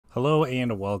Hello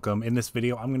and welcome. In this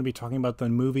video, I'm going to be talking about the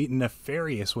movie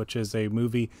Nefarious, which is a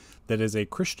movie that is a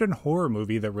Christian horror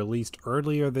movie that released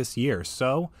earlier this year.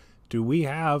 So, do we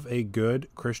have a good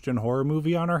Christian horror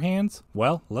movie on our hands?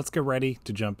 Well, let's get ready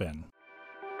to jump in.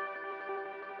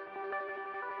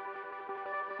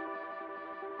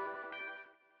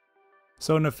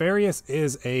 So Nefarious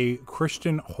is a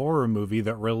Christian horror movie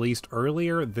that released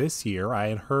earlier this year. I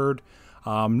had heard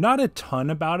not a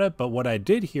ton about it, but what I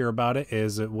did hear about it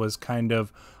is it was kind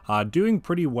of doing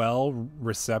pretty well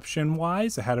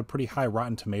reception-wise. It had a pretty high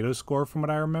Rotten Tomatoes score from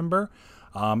what I remember.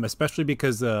 Especially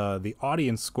because the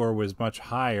audience score was much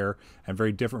higher and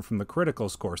very different from the critical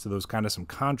score. So there was kind of some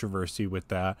controversy with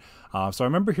that. So I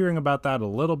remember hearing about that a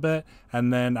little bit,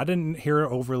 and then I didn't hear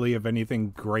overly of anything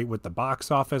great with the box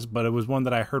office, but it was one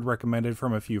that I heard recommended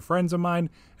from a few friends of mine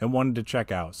and wanted to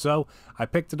check out. So I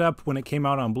picked it up when it came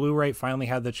out on Blu-ray, finally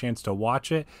had the chance to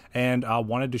watch it, and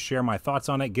wanted to share my thoughts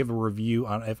on it, give a review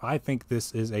on if I think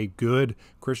this is a good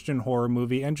Christian horror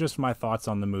movie, and just my thoughts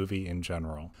on the movie in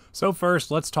general. So first,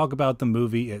 let's talk about the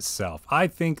movie itself. I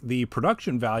think the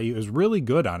production value is really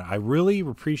good on it. I really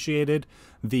appreciated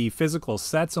the physical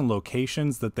sets and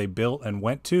locations that they built and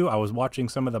went to. I was watching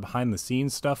some of the behind the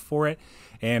scenes stuff for it,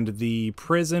 and the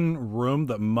prison room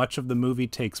that much of the movie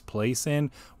takes place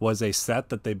in was a set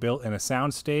that they built in a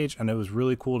soundstage, and it was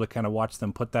really cool to kind of watch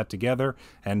them put that together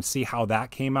and see how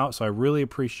that came out. So I really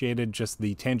appreciated just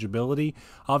the tangibility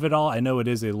of it all. I know it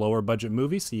is a lower budget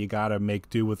movie, so you gotta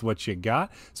make do with what you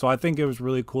got. So I think it was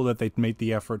really cool that they made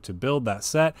the effort to build that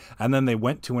set, and then they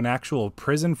went to an actual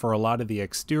prison for a lot of the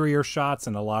exterior shots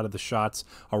and a lot of the shots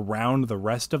around the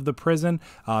rest of the prison.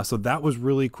 So that was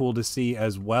really cool to see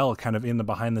as well, kind of in the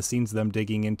behind the scenes, them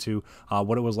digging into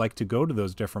what it was like to go to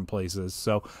those different places.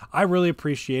 So I really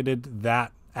appreciated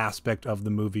that aspect of the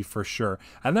movie for sure.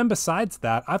 And then besides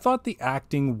that, I thought the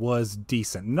acting was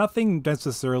decent. Nothing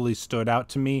necessarily stood out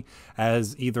to me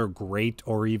as either great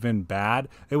or even bad.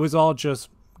 It was all just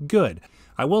good.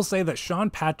 I will say that Sean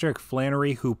Patrick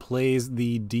Flanery, who plays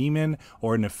the demon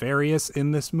or Nefarious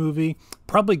in this movie,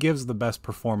 probably gives the best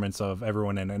performance of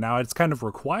everyone in it. Now, it's kind of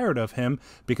required of him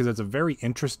because it's a very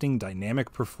interesting,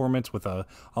 dynamic performance with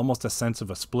almost a sense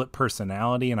of a split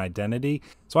personality and identity.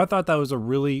 So I thought that was a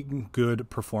really good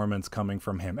performance coming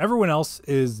from him. Everyone else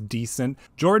is decent.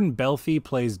 Jordan Belfi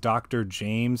plays Dr.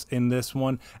 James in this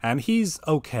one, and he's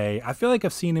okay. I feel like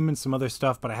I've seen him in some other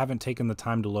stuff, but I haven't taken the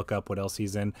time to look up what else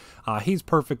he's in. He's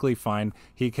perfectly fine.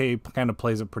 He kind of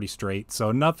plays it pretty straight,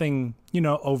 so nothing,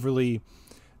 overly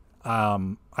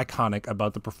iconic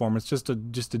about the performance, just a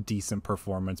decent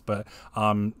performance. But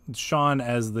Sean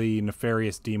as the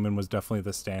nefarious demon was definitely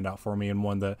the standout for me, and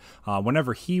one that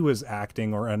whenever he was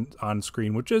acting or on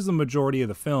screen, which is the majority of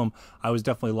the film, I was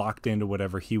definitely locked into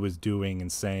whatever he was doing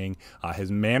and saying. His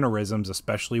mannerisms,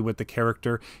 especially with the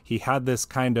character, he had this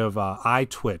kind of eye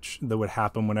twitch that would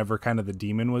happen whenever kind of the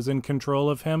demon was in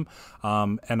control of him,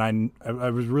 and I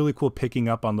was really cool picking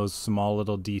up on those small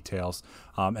little details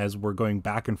as we're going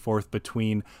back and forth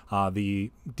between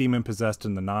the demon-possessed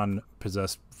and the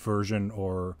non-possessed version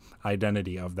or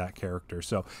identity of that character.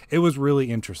 So it was really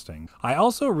interesting. I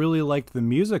also really liked the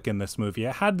music in this movie.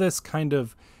 It had this kind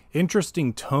of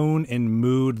interesting tone and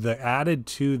mood that added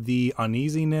to the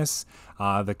uneasiness,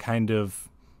 the kind of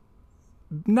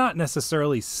not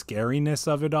necessarily scariness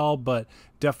of it all, but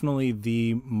definitely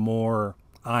the more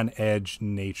on edge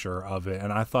nature of it.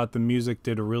 And I thought the music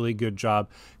did a really good job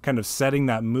kind of setting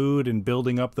that mood and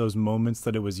building up those moments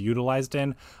that it was utilized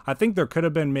in. I think there could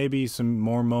have been maybe some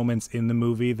more moments in the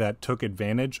movie that took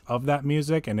advantage of that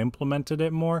music and implemented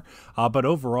it more, but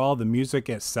overall the music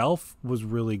itself was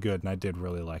really good, and I did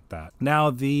really like that. Now,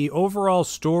 the overall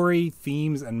story,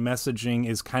 themes, and messaging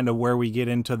is kind of where we get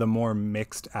into the more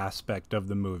mixed aspect of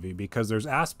the movie, because there's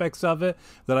aspects of it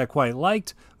that I quite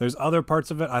liked. There's other parts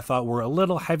of it I thought were a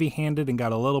little heavy-handed and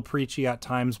got a little preachy at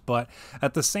times, but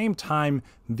at the same time,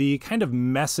 the kind of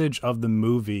message of the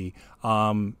movie,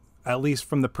 at least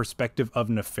from the perspective of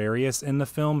Nefarious in the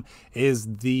film,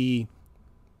 is the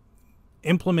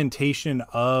implementation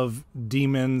of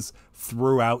demons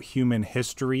throughout human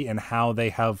history and how they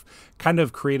have kind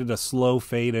of created a slow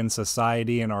fade in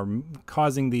society and are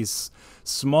causing these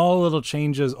small little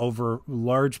changes over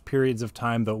large periods of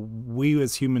time that we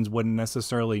as humans wouldn't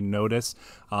necessarily notice,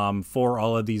 for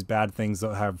all of these bad things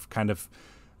that have kind of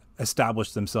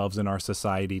establish themselves in our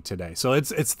society today. So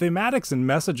its thematics and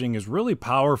messaging is really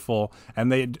powerful,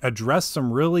 and they address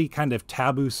some really kind of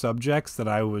taboo subjects that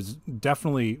I was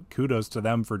definitely kudos to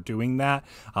them for doing that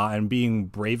and being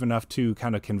brave enough to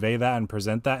kind of convey that and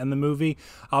present that in the movie.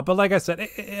 But like I said,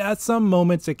 at some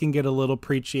moments it can get a little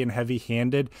preachy and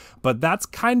heavy-handed, but that's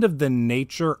kind of the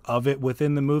nature of it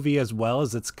within the movie, as well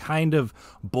as it's kind of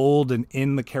bold and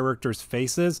in the characters'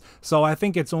 faces. So I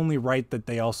think it's only right that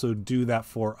they also do that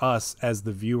for us as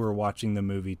the viewer watching the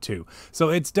movie too. So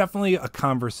it's definitely a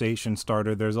conversation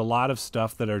starter. There's a lot of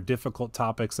stuff that are difficult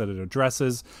topics that it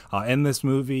addresses in this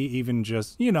movie, even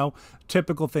just, you know,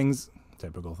 typical things,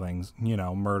 you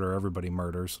know, murder, everybody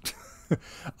murders.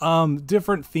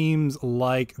 Different themes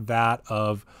like that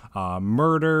of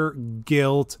murder,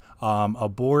 guilt,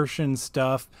 abortion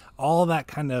stuff, all that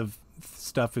kind of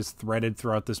stuff is threaded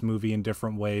throughout this movie in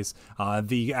different ways.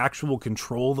 The actual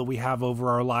control that we have over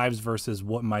our lives versus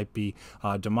what might be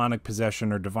demonic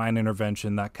possession or divine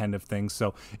intervention, that kind of thing.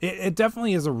 So it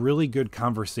definitely is a really good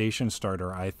conversation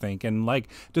starter, I think. And like,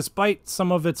 despite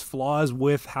some of its flaws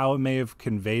with how it may have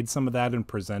conveyed some of that and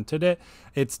presented it,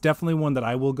 it's definitely one that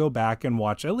I will go back and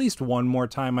watch at least one more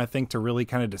time, I think, to really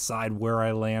kind of decide where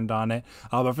I land on it.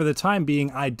 But for the time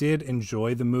being, I did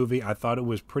enjoy the movie. I thought it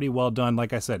was pretty well done.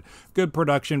 Like I said, good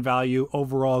production value,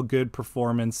 overall good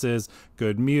performances,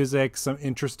 good music, some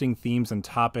interesting themes and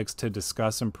topics to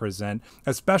discuss and present,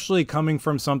 especially coming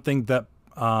from something that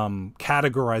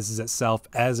categorizes itself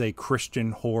as a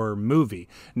Christian horror movie.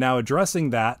 Now, addressing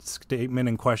that statement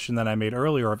and question that I made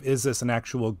earlier of, is this an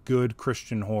actual good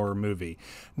Christian horror movie?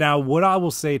 Now, what I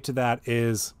will say to that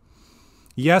is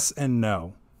yes and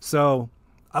no. So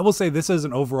I will say this is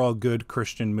an overall good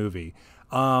Christian movie.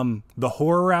 The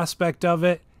horror aspect of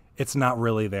it, it's not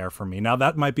really there for me. Now,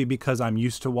 that might be because I'm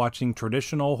used to watching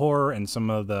traditional horror and some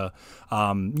of the,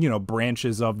 you know,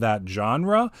 branches of that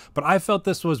genre, but I felt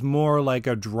this was more like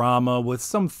a drama with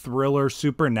some thriller,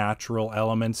 supernatural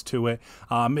elements to it.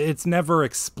 It's never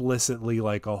explicitly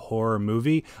like a horror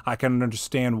movie. I can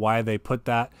understand why they put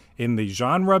that in the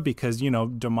genre because, you know,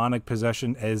 demonic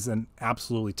possession is an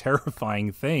absolutely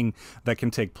terrifying thing that can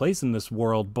take place in this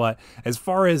world. But as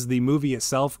far as the movie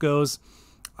itself goes,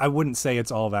 I wouldn't say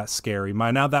it's all that scary.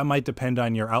 Now, that might depend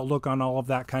on your outlook on all of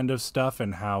that kind of stuff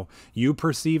and how you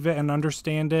perceive it and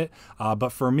understand it. But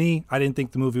for me, I didn't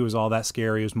think the movie was all that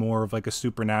scary. It was more of like a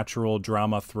supernatural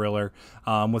drama thriller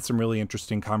with some really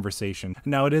interesting conversation.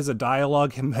 Now, it is a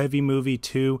dialogue-heavy movie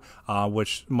too,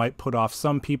 which might put off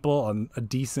some people. A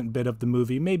decent bit of the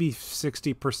movie, maybe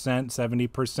 60%,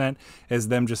 70%, is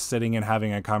them just sitting and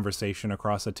having a conversation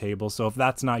across a table. So if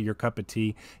that's not your cup of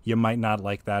tea, you might not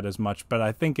like that as much. But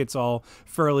I think it's all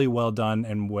fairly well done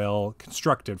and well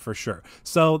constructed for sure.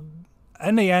 So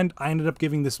in the end, I ended up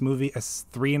giving this movie a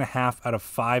 3.5 out of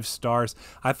 5 stars.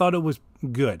 I thought it was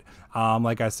good.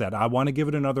 Like I said, I want to give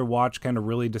it another watch, kind of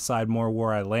really decide more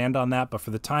where I land on that. But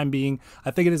for the time being,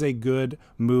 I think it is a good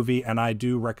movie, and I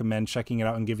do recommend checking it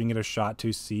out and giving it a shot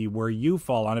to see where you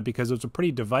fall on it, because it's a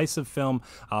pretty divisive film.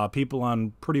 People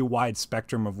on pretty wide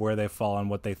spectrum of where they fall on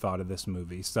what they thought of this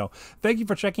movie. So thank you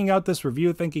for checking out this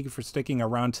review. Thank you for sticking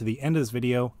around to the end of this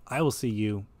video. I will see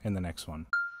you in the next one.